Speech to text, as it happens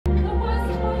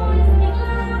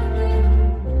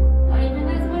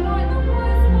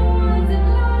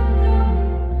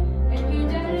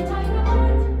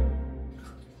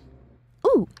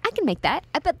make that.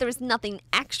 I bet there's nothing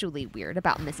actually weird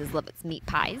about Mrs. Lovett's meat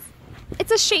pies.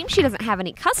 It's a shame she doesn't have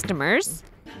any customers.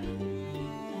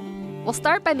 We'll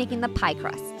start by making the pie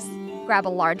crusts. Grab a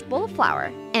large bowl of flour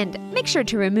and make sure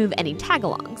to remove any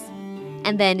tag-alongs.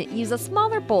 And then use a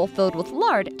smaller bowl filled with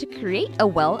lard to create a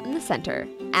well in the center.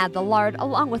 Add the lard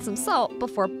along with some salt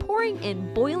before pouring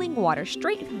in boiling water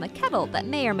straight from the kettle that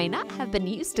may or may not have been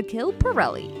used to kill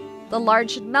Pirelli. The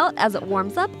lard should melt as it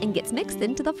warms up and gets mixed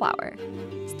into the flour.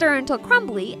 Stir until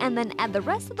crumbly and then add the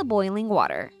rest of the boiling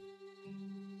water.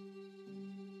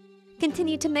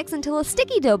 Continue to mix until a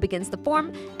sticky dough begins to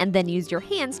form, and then use your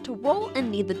hands to roll and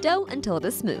knead the dough until it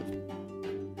is smooth.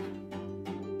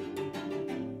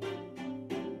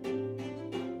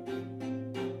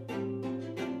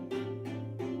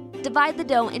 Divide the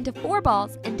dough into 4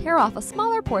 balls and tear off a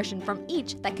smaller portion from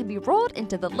each that can be rolled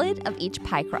into the lid of each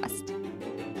pie crust.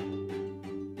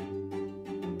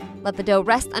 Let the dough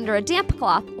rest under a damp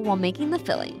cloth while making the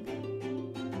filling.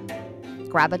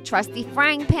 Grab a trusty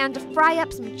frying pan to fry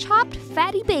up some chopped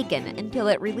fatty bacon until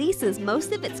it releases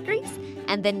most of its grease,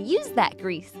 and then use that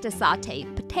grease to saute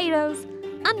potatoes,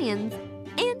 onions,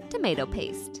 and tomato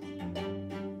paste.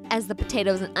 As the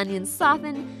potatoes and onions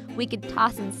soften, we could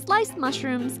toss in sliced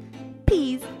mushrooms,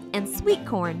 peas, and sweet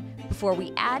corn before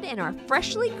we add in our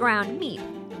freshly ground meat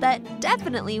that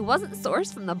definitely wasn't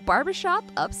sourced from the barbershop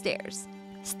upstairs.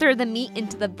 Stir the meat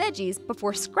into the veggies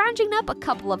before scrounging up a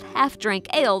couple of half-drank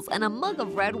ales and a mug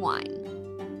of red wine.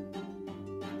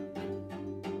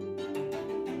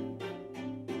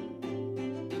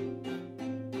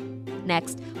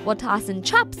 Next, we'll toss in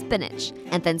chopped spinach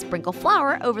and then sprinkle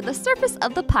flour over the surface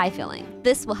of the pie filling.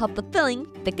 This will help the filling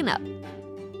thicken up.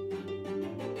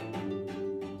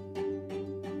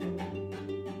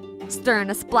 Stir in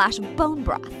a splash of bone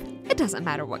broth. It doesn't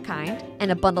matter what kind,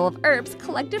 and a bundle of herbs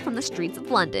collected from the streets of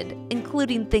London,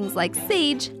 including things like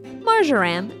sage,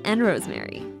 marjoram, and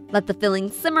rosemary. Let the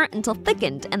filling simmer until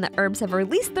thickened and the herbs have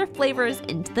released their flavors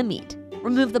into the meat.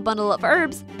 Remove the bundle of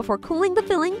herbs before cooling the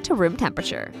filling to room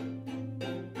temperature.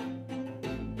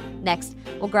 Next,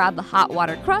 we'll grab the hot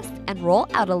water crust and roll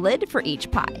out a lid for each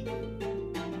pie.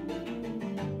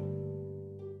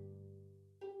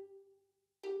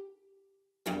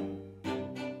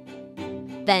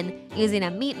 Then, using a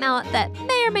meat mallet that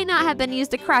may or may not have been used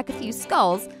to crack a few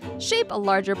skulls, shape a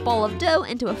larger bowl of dough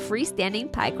into a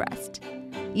freestanding pie crust.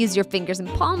 Use your fingers and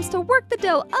palms to work the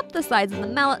dough up the sides of the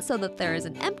mallet so that there is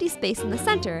an empty space in the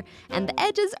center, and the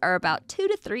edges are about 2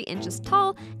 to 3 inches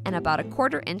tall and about a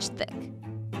 1/4 inch thick.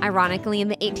 Ironically, in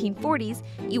the 1840s,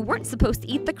 you weren't supposed to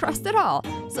eat the crust at all,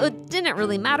 so it didn't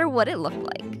really matter what it looked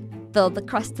like. Fill the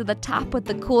crust to the top with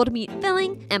the cooled meat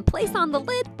filling and place on the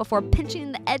lid before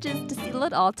pinching the edges to seal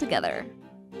it all together.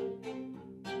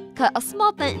 Cut a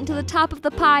small vent into the top of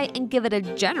the pie and give it a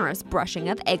generous brushing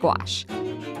of egg wash.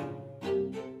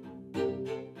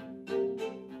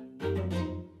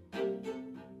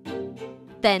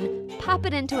 Then, pop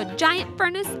it into a giant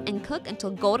furnace and cook until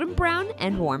golden brown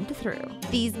and warmed through.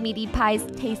 These meaty pies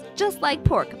taste just like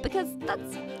pork because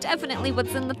that's definitely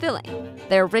what's in the filling.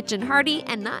 They're rich and hearty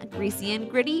and not greasy and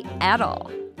gritty at all.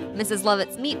 Mrs.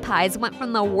 Lovett's meat pies went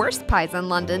from the worst pies in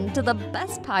London to the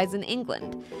best pies in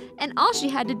England, and all she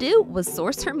had to do was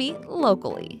source her meat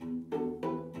locally.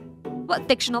 What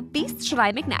fictional feast should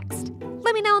I make next?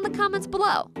 Let me know in the comments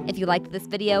below. If you liked this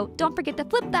video, don't forget to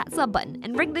flip that sub button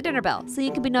and ring the dinner bell so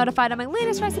you can be notified of my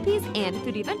latest recipes and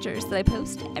foodie adventures that I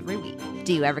post every week.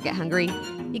 Do you ever get hungry?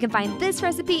 You can find this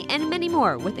recipe and many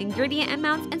more with ingredient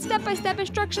amounts and step-by-step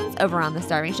instructions over on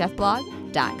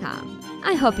thestarvingchefblog.com.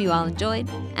 I hope you all enjoyed,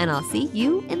 and I'll see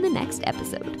you in the next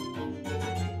episode.